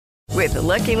With the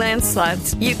Lucky Land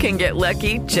Slots, you can get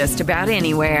lucky just about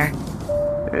anywhere.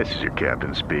 This is your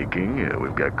captain speaking.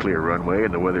 We've got clear runway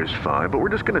and the weather's fine, but we're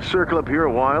just going to circle up here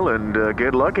a while and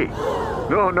get lucky.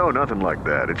 No, nothing like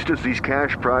that. It's just these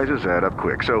cash prizes add up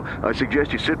quick. So I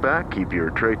suggest you sit back, keep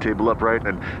your tray table upright,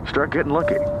 and start getting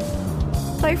lucky.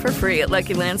 Play for free at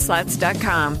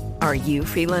LuckyLandSlots.com. Are you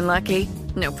feeling lucky?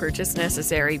 No purchase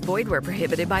necessary. Void where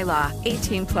prohibited by law.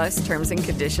 18+ terms and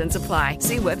conditions apply.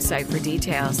 See website for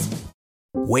details.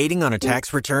 Waiting on a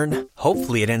tax return?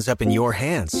 Hopefully it ends up in your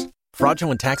hands.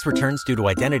 Fraudulent tax returns due to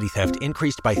identity theft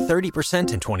increased by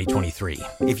 30% in 2023.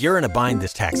 If you're in a bind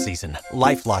this tax season,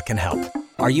 LifeLock can help.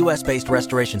 Our U.S.-based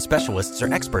restoration specialists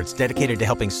are experts dedicated to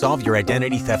helping solve your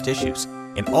identity theft issues.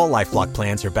 And all LifeLock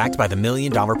plans are backed by the $1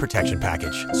 Million Protection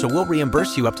Package. So we'll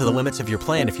reimburse you up to the limits of your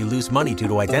plan if you lose money due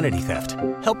to identity theft.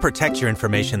 Help protect your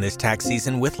information this tax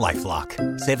season with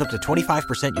LifeLock. Save up to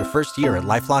 25% your first year at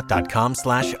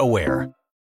LifeLock.com/aware.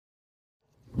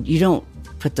 You don't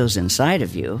put those inside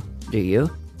of you, do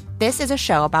you? This is a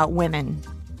show about women.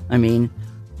 I mean,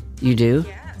 you do?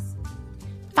 Yes.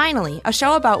 Finally, a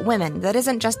show about women that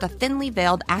isn't just a thinly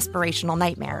veiled aspirational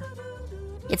nightmare.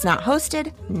 It's not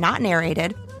hosted, not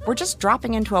narrated. We're just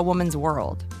dropping into a woman's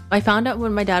world. I found out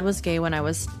when my dad was gay when I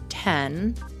was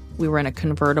 10. We were in a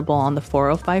convertible on the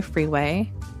 405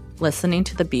 freeway, listening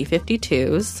to the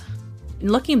B-52s.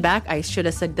 Looking back, I should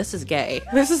have said, this is gay.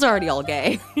 This is already all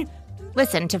gay.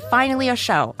 Listen to Finally a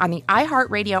Show on the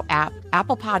iHeartRadio app,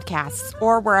 Apple Podcasts,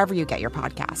 or wherever you get your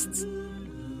podcasts.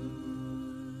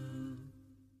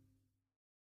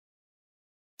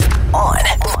 On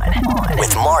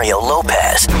with Mario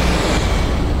Lopez.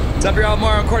 What's up, y'all?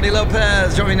 Mario and Courtney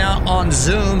Lopez. Joining me now on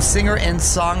Zoom, singer and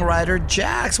songwriter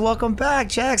Jax. Welcome back,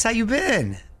 Jax. How you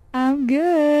been? I'm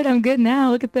good. I'm good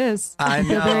now. Look at this. I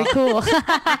know. Very cool.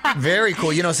 Very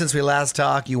cool. You know, since we last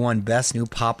talked, you won Best New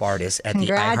Pop Artist at the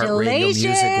iHeartRadio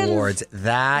Music Awards.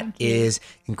 That is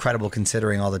incredible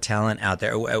considering all the talent out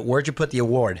there. Where'd you put the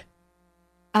award?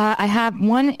 I have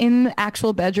one in the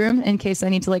actual bedroom in case I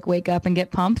need to wake up and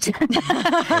get pumped.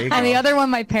 And the other one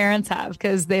my parents have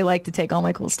because they like to take all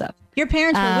my cool stuff. Your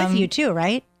parents were with you too,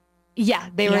 right? Yeah,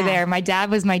 they were there. My dad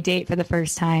was my date for the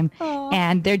first time. Aww.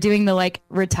 And they're doing the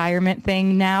retirement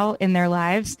thing now in their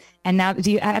lives. And now,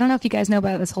 I don't know if you guys know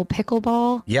about this whole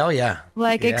pickleball. Yeah, yeah.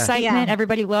 Excitement. Yeah.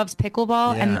 Everybody loves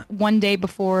pickleball. Yeah. And one day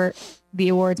before the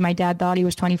awards, my dad thought he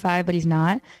was 25, but he's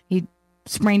not. He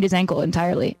sprained his ankle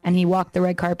entirely, and he walked the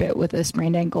red carpet with a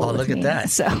sprained ankle. Oh, look at that.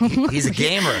 So he's a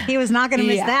gamer. He was not going to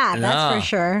miss that. That's for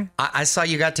sure. I saw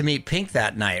you got to meet Pink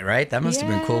that night, right? That must have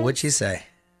been cool. What'd she say?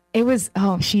 It was,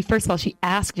 she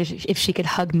asked if she could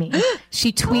hug me.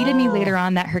 She tweeted me later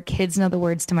on that her kids know the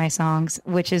words to my songs,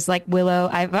 which is Willow.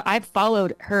 I've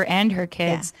followed her and her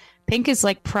kids. Yeah. Pink is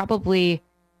probably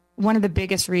one of the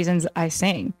biggest reasons I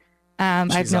sing.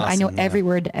 I know every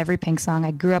word to every Pink song.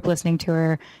 I grew up listening to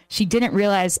her. She didn't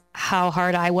realize how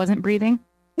hard I wasn't breathing.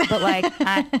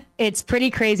 But it's pretty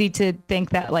crazy to think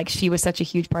that she was such a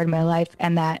huge part of my life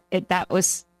and that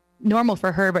was normal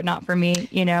for her, but not for me,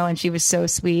 and she was so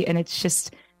sweet. And it's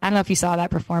just, I don't know if you saw that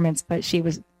performance, but she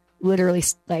was literally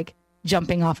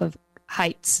jumping off of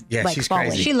heights. Yeah, she's falling.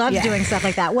 crazy. She loves doing stuff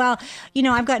like that. Well,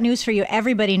 I've got news for you.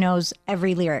 Everybody knows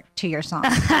every lyric to your song.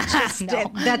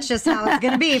 That's just how it's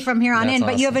going to be from here on in.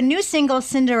 But you have a new single,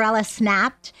 Cinderella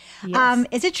Snapped. Yes.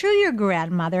 Is it true your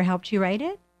grandmother helped you write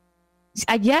it?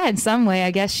 Yeah, in some way.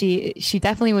 I guess she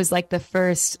definitely was the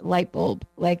first light bulb,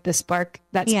 the spark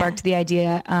that sparked the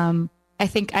idea. I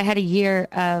think I had a year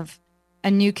of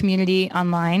a new community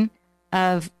online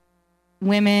of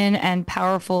women and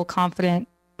powerful, confident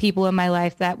people in my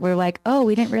life that were oh,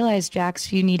 we didn't realize,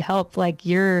 Jax, you need help.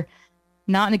 You're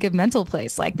not in a good mental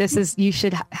place. You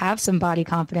should have some body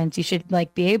confidence. You should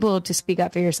be able to speak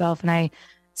up for yourself. And I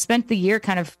spent the year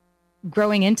kind of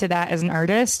growing into that as an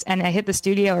artist. And I hit the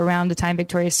studio around the time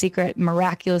Victoria's Secret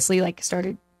miraculously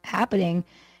started happening.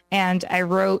 And I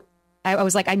wrote, I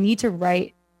was I need to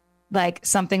write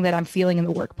something that I'm feeling in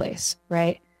the workplace.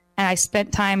 Right. And I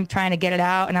spent time trying to get it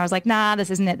out. And I was nah, this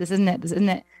isn't it. This isn't it. This isn't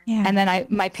it. Yeah. And then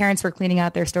my parents were cleaning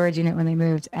out their storage unit when they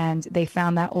moved, and they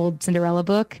found that old Cinderella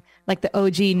book, the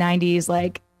OG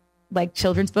 90s,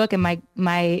 children's book. And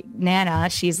my Nana,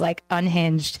 she's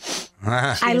unhinged.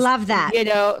 I love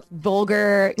that.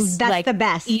 Vulgar. That's the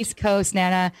best. East Coast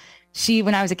Nana. She,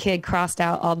 when I was a kid, crossed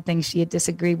out all the things she had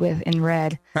disagreed with in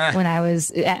red when I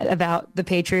was about the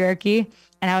patriarchy.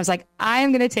 And I was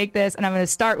I'm going to take this and I'm going to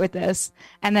start with this.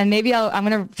 And then maybe I'm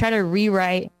going to try to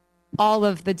rewrite all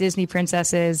of the Disney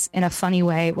princesses in a funny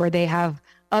way where they have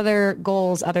other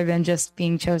goals other than just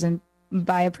being chosen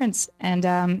by a prince.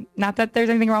 And not that there's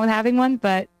anything wrong with having one,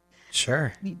 but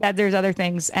Sure. that there's other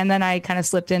things. And then I kind of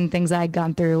slipped in things I'd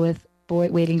gone through with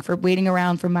waiting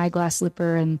around for my glass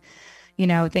slipper, and, you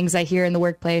know, things I hear in the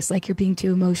workplace, like, you're being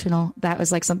too emotional. That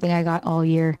was like something I got all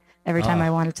year. Every time I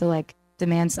wanted to like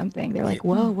demand something, they're like,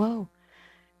 whoa,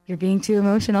 you're being too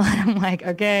emotional. And I'm like,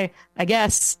 okay, I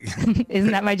guess.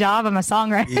 Isn't that my job? I'm a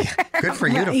songwriter. Yeah. Good for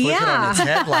you to flip it on its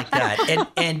head like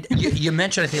that. And you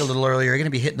mentioned, I think a little earlier, you're going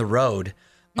to be hitting the road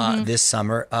this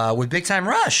summer with Big Time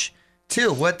Rush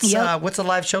too. What's a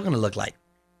live show going to look like?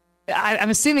 I'm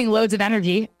assuming loads of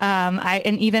energy. And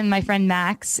even my friend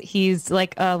Max, he's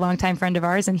like a longtime friend of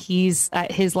ours, and his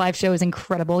live show is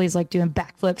incredible. He's like doing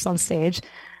backflips on stage.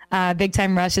 Big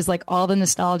Time Rush is like all the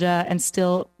nostalgia, and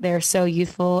still they're so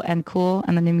youthful and cool,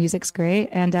 and the new music's great.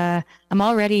 And I'm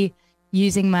already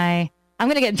using I'm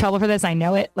going to get in trouble for this. I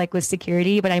know it, like with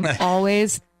security, but I'm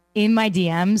always in my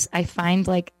DMs. I find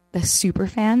like the super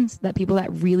fans, that people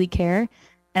that really care.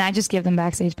 And I just give them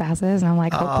backstage passes, and I'm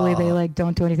like, hopefully they like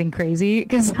don't do anything crazy.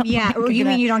 Cause you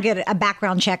mean you don't get a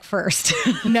background check first?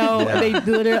 No, they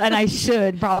literally, and I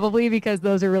should probably, because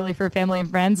those are really for family and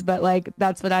friends. But like,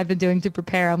 that's what I've been doing to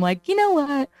prepare. I'm like, you know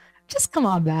what? Just come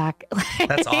on back.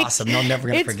 That's awesome. No, never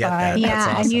going to forget that. Yeah,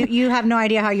 That's awesome. and you have no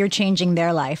idea how you're changing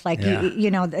their life. Like,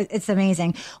 you know, it's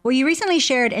amazing. Well, you recently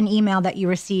shared an email that you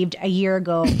received a year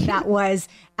ago that was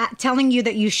telling you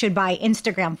that you should buy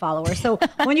Instagram followers. So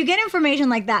when you get information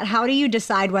like that, how do you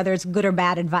decide whether it's good or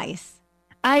bad advice?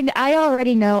 I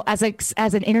already know, as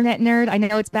an internet nerd, I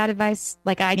know it's bad advice.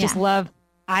 Like, I just love,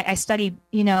 I study,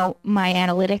 you know, my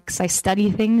analytics. I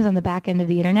study things on the back end of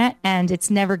the internet, and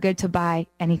it's never good to buy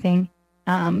anything.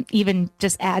 Even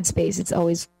just ad space, it's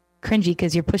always cringy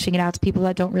because you're pushing it out to people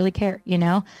that don't really care, you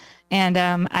know? And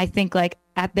I think like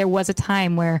there was a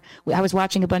time where I was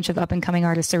watching a bunch of up and coming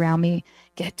artists around me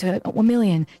get to 1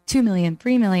 million, 2 million,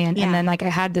 3 million. And then like I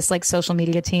had this like social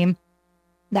media team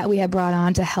that we had brought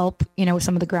on to help, you know, with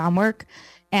some of the groundwork.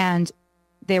 And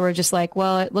they were just like,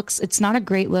 well, it's not a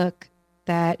great look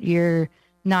that you're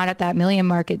not at that million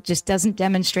mark. It just doesn't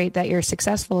demonstrate that you're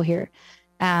successful here.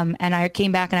 And I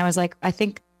came back and I was like, I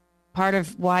think part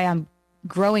of why I'm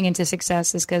growing into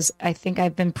success is because I think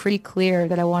I've been pretty clear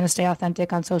that I want to stay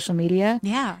authentic on social media.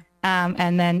 Yeah.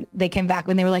 And then they came back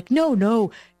when they were like,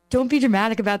 no, don't be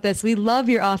dramatic about this. We love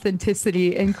your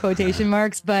authenticity in quotation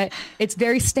marks, but it's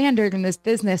very standard in this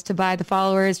business to buy the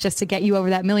followers just to get you over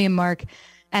that million mark.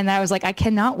 And I was like, I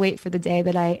cannot wait for the day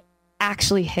that I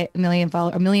actually hit a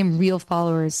million real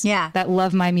followers that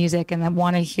love my music and that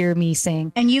want to hear me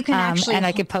sing. And you can actually and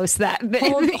I could post that.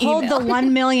 Hold the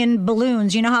 1 million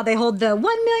balloons. You know how they hold the 1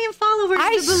 million followers?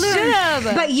 I should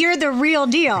have. But you're the real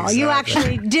deal. Exactly. You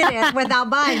actually did it without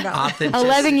buying them.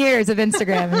 11 years of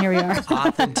Instagram, and here we are.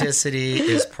 Authenticity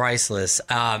is priceless.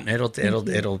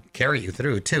 It'll carry you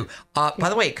through too. By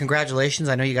the way, congratulations!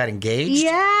 I know you got engaged.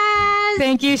 Yes.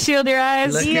 Thank you. Shield your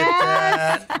eyes. Look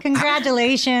at that.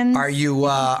 Congratulations. Are you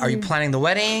planning the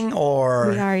wedding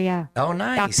or? We are, yeah. Oh,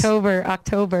 nice.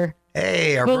 October.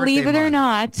 Hey, our believe birthday it or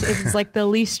month. not, it's like the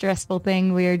least stressful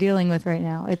thing we are dealing with right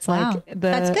now. It's like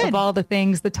of all the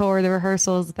things, the tour, the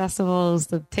rehearsals, the festivals,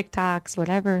 the TikToks,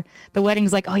 whatever. The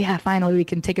wedding's like, oh yeah, finally we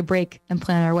can take a break and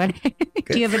plan our wedding.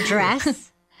 Do you have a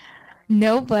dress?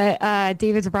 No, but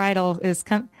David's Bridal is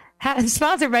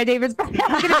sponsored by David's Bridal.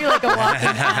 I'm going to be like a walking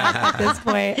at this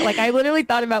point. Like, I literally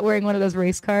thought about wearing one of those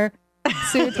race car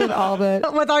suits with all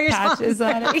your patches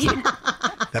on it.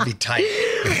 That'd be tight.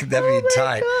 That'd be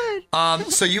tight.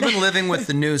 So you've been living with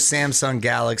the new Samsung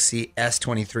Galaxy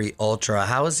S23 Ultra.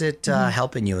 How is it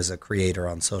helping you as a creator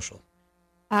on social?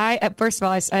 First of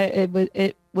all,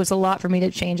 it was a lot for me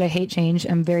to change. I hate change.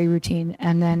 I'm very routine.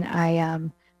 And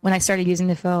then when I started using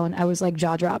the phone, I was like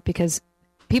jaw dropped, because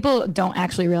people don't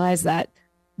actually realize that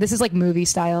this is like movie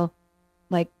style,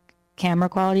 like camera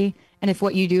quality. And if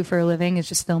what you do for a living is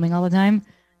just filming all the time,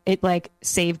 it like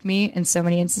saved me in so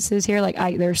many instances here. Like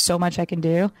there's so much I can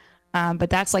do. But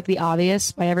that's like the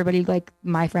obvious by everybody. Like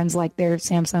my friends like their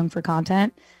Samsung for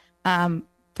content.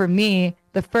 For me,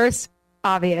 the first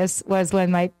obvious was when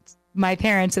my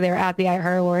parents, so they were at the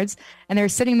iHeart Awards and they were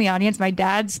sitting in the audience. My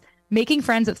dad's making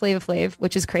friends at Flava Flav,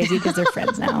 which is crazy because they're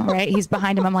friends now, right? He's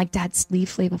behind him. I'm like, Dad, leave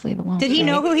Flava Flav alone. Did he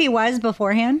know who he was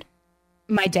beforehand?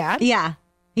 My dad? Yeah.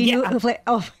 He knew who he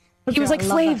was like,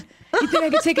 Flav, you think I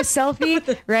could take a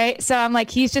selfie? Right? So I'm like,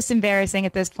 he's just embarrassing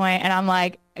at this point. And I'm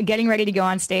like getting ready to go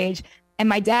on stage. And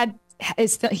my dad,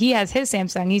 he has his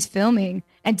Samsung. He's filming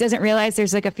and doesn't realize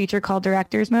there's like a feature called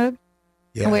director's mode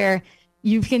where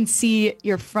you can see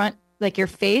your front, like your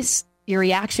face, your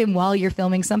reaction while you're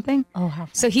filming something. Oh,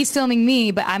 so he's filming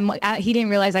me, but he didn't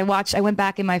realize I went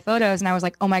back in my photos and I was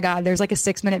like, oh my God, there's like a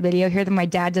 6-minute video here that my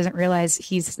dad doesn't realize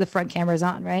the front camera's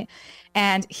on, right?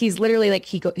 And he's literally like,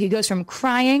 he goes from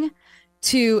crying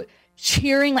to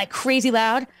cheering like crazy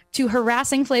loud to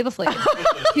harassing Flava Flav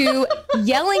to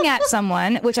yelling at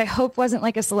someone, which I hope wasn't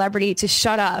like a celebrity, to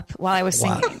shut up while I was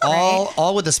singing. Wow.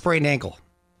 All with a sprained ankle.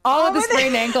 All with the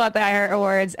sprained ankle at the iHeart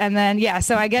Awards. And then,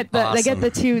 so I get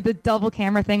the double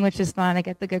camera thing, which is fun. I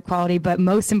get the good quality, but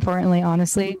most importantly,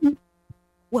 honestly,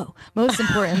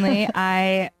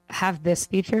 I have this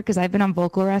feature because I've been on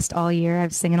vocal rest all year.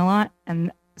 I've singing a lot,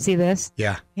 and see this?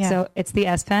 Yeah. So it's the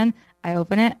S Pen. I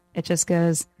open it. It just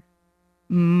goes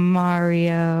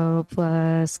Mario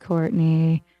plus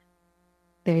Courtney.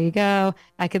 There you go.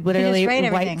 I could literally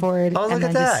whiteboard. Oh, look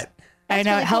at that. I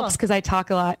know it helps because I talk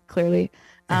a lot, clearly,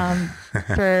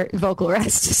 for vocal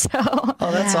rest. So.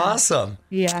 Oh, that's awesome.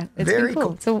 Yeah, it's very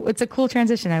cool. So it's a cool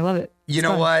transition. I love it. You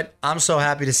know what? I'm so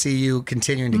happy to see you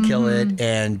continuing to kill it,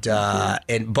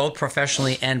 and both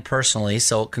professionally and personally.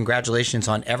 So congratulations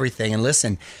on everything. And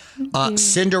listen,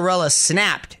 Cinderella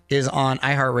Snapped is on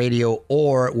iHeartRadio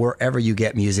or wherever you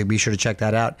get music. Be sure to check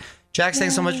that out. Jax,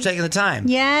 thanks so much for taking the time.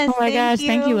 Yes. Oh my gosh.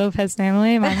 Thank you, Lopez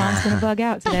family. My mom's going to bug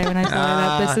out today when I tell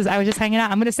her that I was just hanging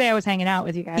out. I'm going to say I was hanging out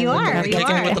with you guys. You are. You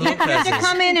have to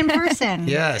come in person.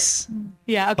 Yes.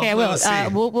 Yeah. Okay. I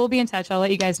will. We'll be in touch. I'll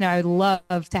let you guys know. I would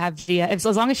love to have Gia. As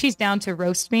long as she's down to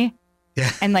roast me. Yeah.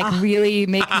 And really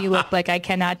make me look like I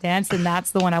cannot dance, then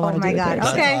that's the one I want to do. Oh my God.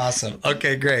 That's okay. awesome.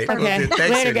 Okay, great. Okay. Thanks,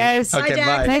 later, guys. Okay,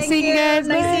 bye. Nice seeing you guys.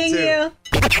 Nice seeing you.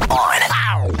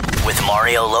 On with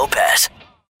Mario Lopez.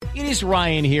 It is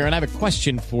Ryan here, and I have a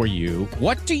question for you.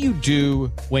 What do you do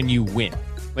when you win?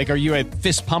 Like, are you a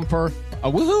fist pumper, a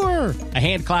woohooer, a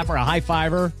hand clapper, a high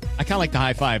fiver? I kind of like the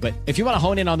high five, but if you want to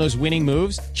hone in on those winning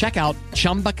moves, check out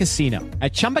Chumba Casino.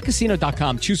 At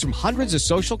ChumbaCasino.com, choose from hundreds of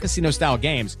social casino-style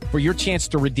games for your chance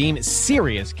to redeem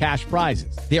serious cash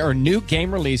prizes. There are new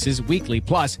game releases weekly,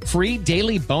 plus free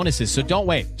daily bonuses, so don't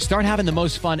wait. Start having the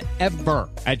most fun ever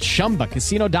at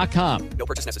ChumbaCasino.com. No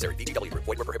purchase necessary. VGW. Void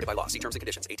where prohibited by law. See terms and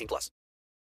conditions. 18+.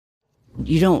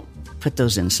 You don't put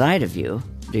those inside of you,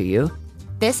 do you?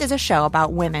 This is a show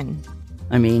about women.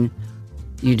 I mean,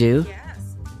 you do? Yes.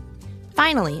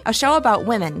 Finally, a show about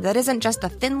women that isn't just a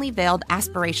thinly veiled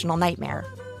aspirational nightmare.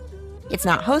 It's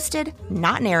not hosted,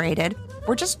 not narrated.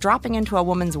 We're just dropping into a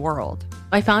woman's world.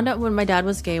 I found out when my dad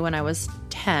was gay when I was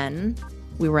 10.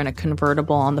 We were in a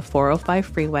convertible on the 405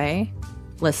 freeway,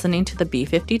 listening to the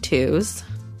B-52s.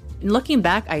 Looking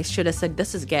back, I should have said,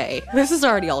 this is gay. This is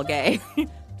already all gay.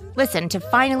 Listen to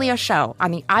Finally a Show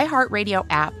on the iHeartRadio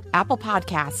app, Apple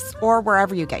Podcasts, or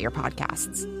wherever you get your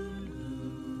podcasts.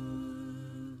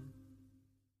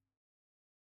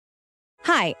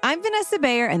 Hi, I'm Vanessa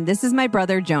Bayer, and this is my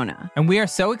brother, Jonah. And we are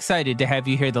so excited to have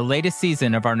you hear the latest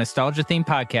season of our nostalgia-themed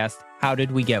podcast, How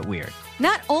Did We Get Weird?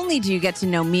 Not only do you get to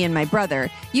know me and my brother,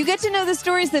 you get to know the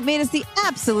stories that made us the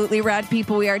absolutely rad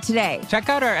people we are today. Check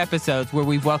out our episodes where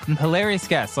we've welcomed hilarious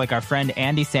guests like our friend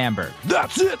Andy Samberg.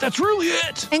 That's it. That's really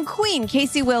it. And Queen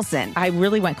Casey Wilson. I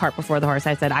really went cart before the horse.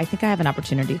 I said, I think I have an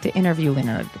opportunity to interview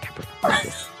Leonardo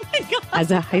DiCaprio.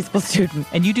 As a high school student.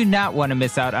 And you do not want to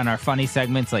miss out on our funny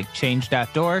segments like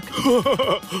Change.dork.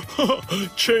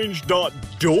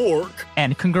 Change.dork.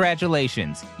 And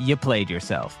congratulations, you played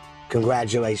yourself.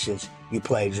 Congratulations, you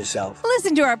played yourself.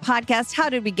 Listen to our podcast, How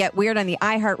Did We Get Weird, on the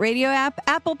iHeartRadio app,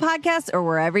 Apple Podcasts, or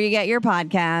wherever you get your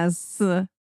podcasts.